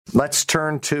Let's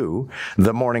turn to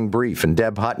the morning brief, and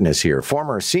Deb Hutton is here,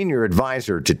 former senior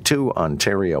advisor to 2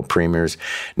 Ontario premiers,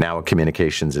 now a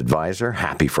communications advisor.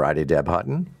 Happy Friday, Deb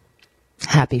Hutton.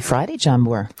 Happy Friday, John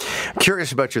Moore.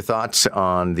 Curious about your thoughts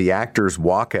on the actors'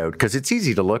 walkout, because it's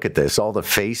easy to look at this. All the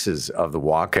faces of the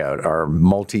walkout are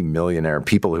multi-millionaire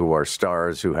people who are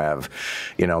stars, who have,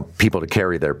 people to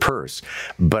carry their purse.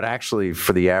 But actually,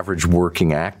 for the average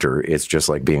working actor, it's just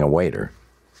like being a waiter.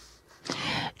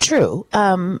 True.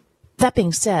 That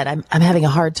being said, I'm having a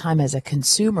hard time as a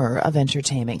consumer of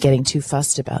entertainment getting too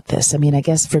fussed about this. I mean, I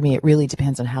guess for me, it really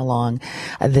depends on how long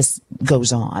this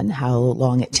goes on, how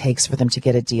long it takes for them to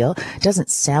get a deal. It doesn't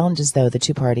sound as though the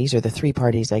 2 parties, or the 3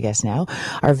 parties, I guess now,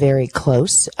 are very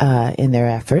close in their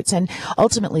efforts. And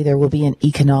ultimately, there will be an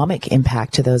economic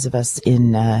impact to those of us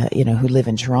in, who live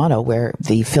in Toronto, where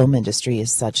the film industry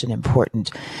is such an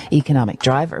important economic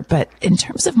driver. But in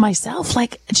terms of myself,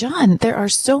 like John, there are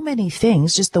so many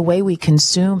things, just the way we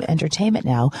consume entertainment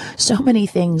now, so many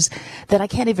things that I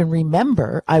can't even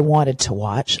remember I wanted to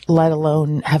watch, let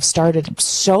alone have started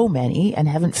so many and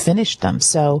haven't finished them.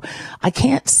 So I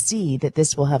can't see that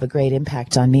this will have a great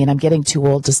impact on me, and I'm getting too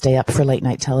old to stay up for late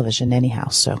night television anyhow.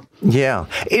 So yeah,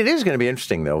 it is going to be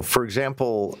interesting though. For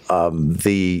example,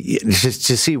 just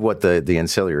to see what the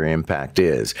ancillary impact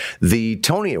is. The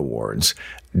Tony Awards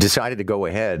decided to go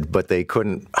ahead, but they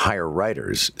couldn't hire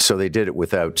writers, so they did it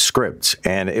without scripts.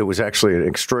 And it was actually an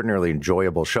extraordinarily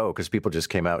enjoyable show because people just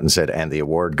came out and said, and the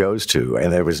award goes to,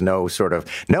 and there was no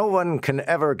no one can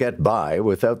ever get by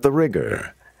without the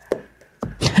rigor.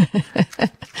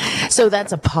 So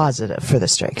that's a positive for the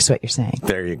strike, is what you're saying.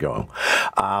 There you go.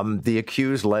 The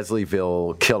accused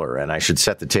Leslieville killer, and I should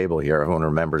set the table here, everyone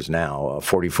remembers now, a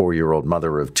 44-year-old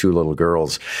mother of 2 little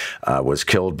girls was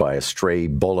killed by a stray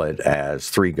bullet as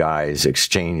 3 guys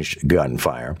exchanged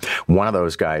gunfire. One of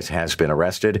those guys has been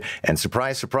arrested, and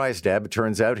surprise, surprise, Deb, it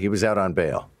turns out he was out on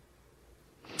bail.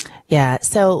 Yeah.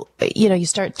 So, you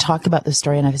start to talk about this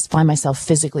story and I just find myself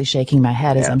physically shaking my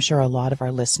head, as I'm sure a lot of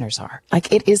our listeners are.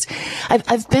 Like, it is,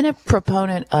 I've been a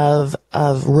proponent of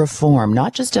reform,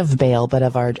 not just of bail, but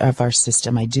of our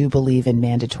system. I do believe in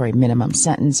mandatory minimum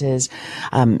sentences,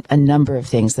 a number of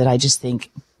things that I just think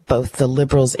both the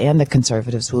Liberals and the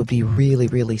Conservatives would be really,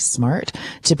 really smart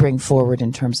to bring forward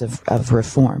in terms of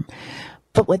reform.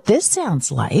 But what this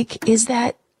sounds like is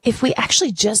that if we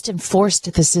actually just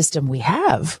enforced the system we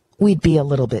have, we'd be a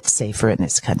little bit safer in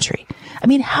this country. I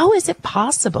mean, how is it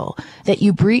possible that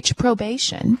you breach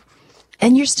probation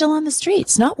and you're still on the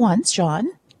streets? Not once, John,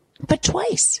 but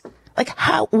twice. Like,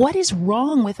 what is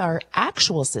wrong with our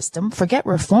actual system? Forget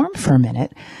reform for a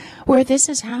minute, where this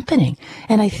is happening.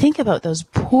 And I think about those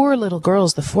poor little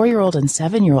girls, the 4-year-old and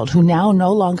 7-year-old, who now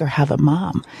no longer have a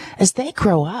mom. As they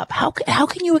grow up, how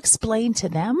can you explain to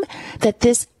them that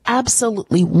this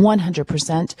absolutely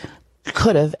 100%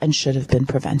 could have and should have been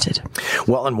prevented?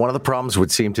 Well, and one of the problems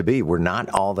would seem to be we're not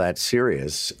all that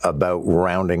serious about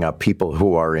rounding up people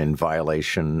who are in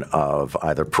violation of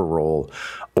either parole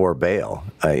or bail.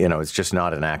 It's just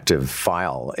not an active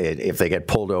file. If they get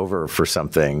pulled over for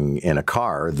something in a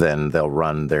car, then they'll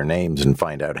run their names and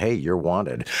find out, hey, you're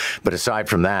wanted. But aside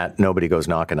from that, nobody goes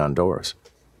knocking on doors.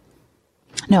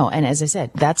 No, and as I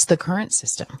said, that's the current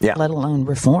system, let alone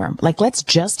reform. Like, let's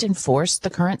just enforce the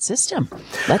current system.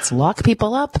 Let's lock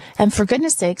people up. And for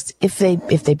goodness sakes, if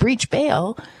they breach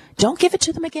bail, don't give it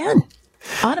to them again.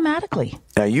 Automatically.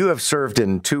 Now, you have served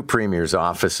in 2 premiers'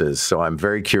 offices, so I'm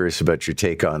very curious about your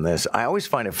take on this. I always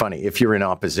find it funny. If you're in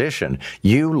opposition,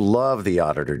 you love the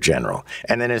Auditor General.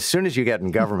 And then as soon as you get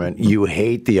in government, you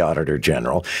hate the Auditor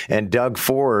General. And Doug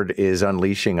Ford is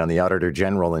unleashing on the Auditor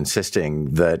General,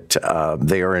 insisting that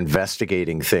they are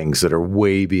investigating things that are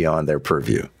way beyond their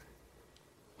purview.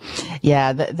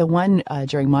 Yeah, the one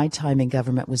during my time in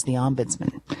government was the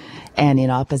Ombudsman. And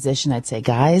in opposition, I'd say,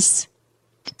 guys,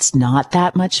 it's not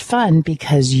that much fun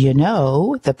because,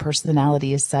 the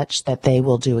personality is such that they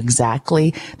will do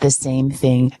exactly the same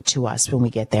thing to us when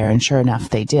we get there. And sure enough,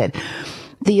 they did.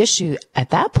 The issue at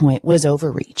that point was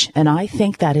overreach. And I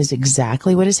think that is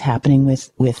exactly what is happening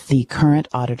with the current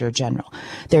Auditor General.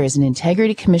 There is an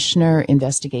Integrity Commissioner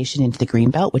investigation into the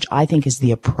Greenbelt, which I think is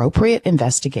the appropriate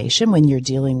investigation when you're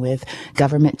dealing with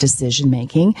government decision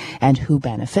making and who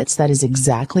benefits. That is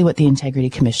exactly what the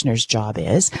Integrity Commissioner's job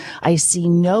is. I see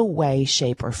no way,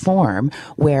 shape, or form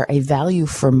where a value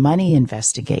for money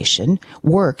investigation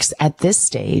works at this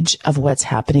stage of what's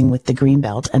happening with the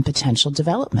Greenbelt and potential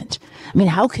development. I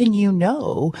mean, how can you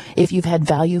know if you've had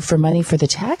value for money for the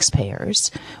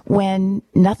taxpayers when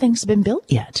nothing's been built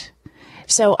yet?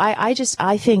 So I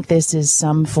think this is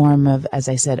some form of, as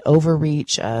I said,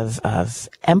 overreach of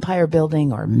empire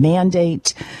building or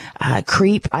mandate,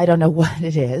 creep. I don't know what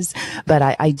it is, but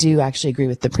I do actually agree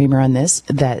with the Premier on this,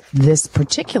 that this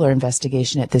particular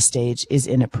investigation at this stage is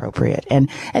inappropriate. And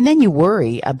then you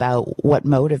worry about what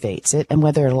motivates it and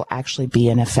whether it'll actually be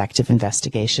an effective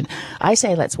investigation. I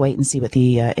say let's wait and see what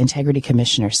the Integrity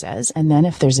Commissioner says. And then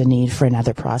if there's a need for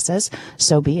another process,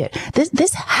 so be it.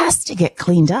 This has to get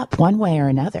cleaned up one way or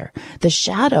another. The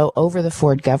shadow over the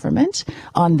Ford government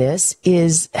on this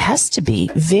has to be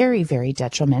very, very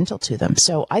detrimental to them.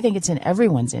 So I think it's in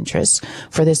everyone's interest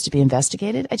for this to be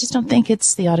investigated. I just don't think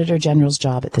it's the Auditor General's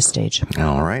job at this stage.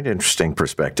 All right. Interesting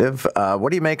perspective.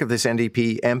 What do you make of this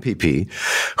NDP MPP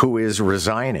who is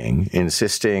resigning,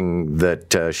 insisting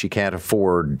that she can't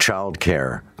afford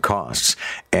childcare costs?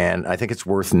 And I think it's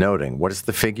worth noting, what is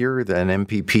the figure that an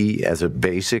MPP as a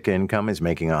basic income is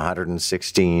making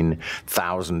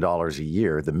 $116,000 a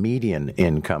year? The median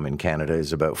income in Canada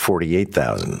is about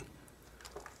 $48,000.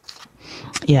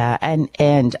 Yeah,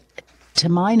 and to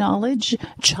my knowledge,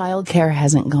 childcare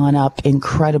hasn't gone up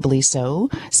incredibly so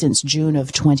since June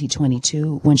of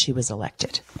 2022 when she was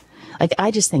elected. Like,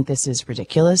 I just think this is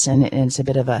ridiculous, and it's a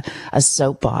bit of a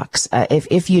soapbox.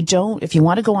 If you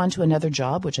want to go on to another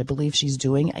job, which I believe she's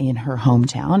doing in her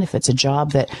hometown, if it's a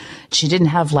job that she didn't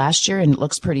have last year and it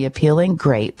looks pretty appealing,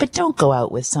 great. But don't go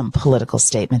out with some political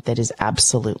statement that is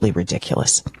absolutely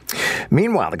ridiculous.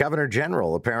 Meanwhile, the Governor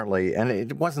General apparently, and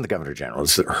it wasn't the Governor General,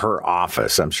 it's her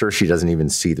office. I'm sure she doesn't even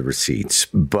see the receipts,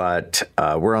 but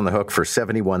we're on the hook for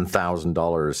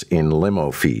 $71,000 in limo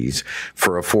fees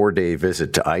for a 4-day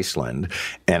visit to Iceland.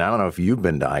 And I don't know if you've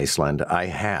been to Iceland. I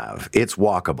have. It's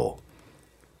walkable.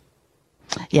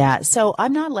 Yeah, so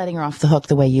I'm not letting her off the hook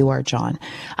the way you are, John.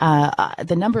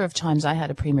 The number of times I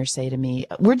had a Premier say to me,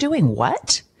 "We're doing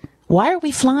what? Why are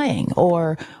we flying?"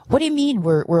 Or, "What do you mean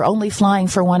we're only flying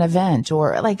for one event?"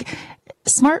 Or, like,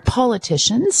 smart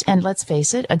politicians, and let's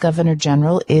face it, a Governor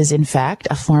General is in fact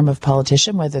a form of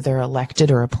politician, whether they're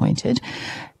elected or appointed.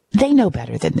 They know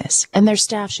better than this, and their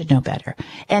staff should know better.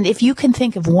 And if you can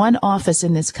think of one office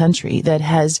in this country that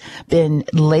has been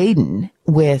laden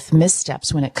with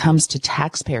missteps when it comes to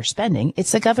taxpayer spending,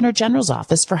 it's the Governor General's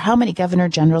office. For how many Governor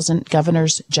Generals and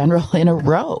Governors General in a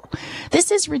row?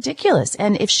 This is ridiculous.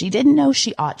 And if she didn't know,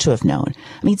 she ought to have known.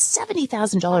 I mean,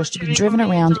 $70,000 to be driven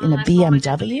around in a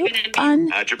BMW?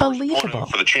 Unbelievable.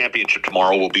 For the championship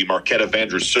tomorrow will be Marquetta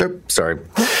Vanders. Sorry.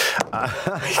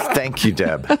 Thank you,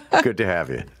 Deb. Good to have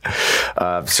you.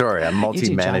 Sorry, I'm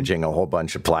multi-managing a whole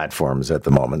bunch of platforms at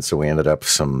the moment, so we ended up with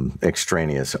some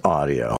extraneous audio.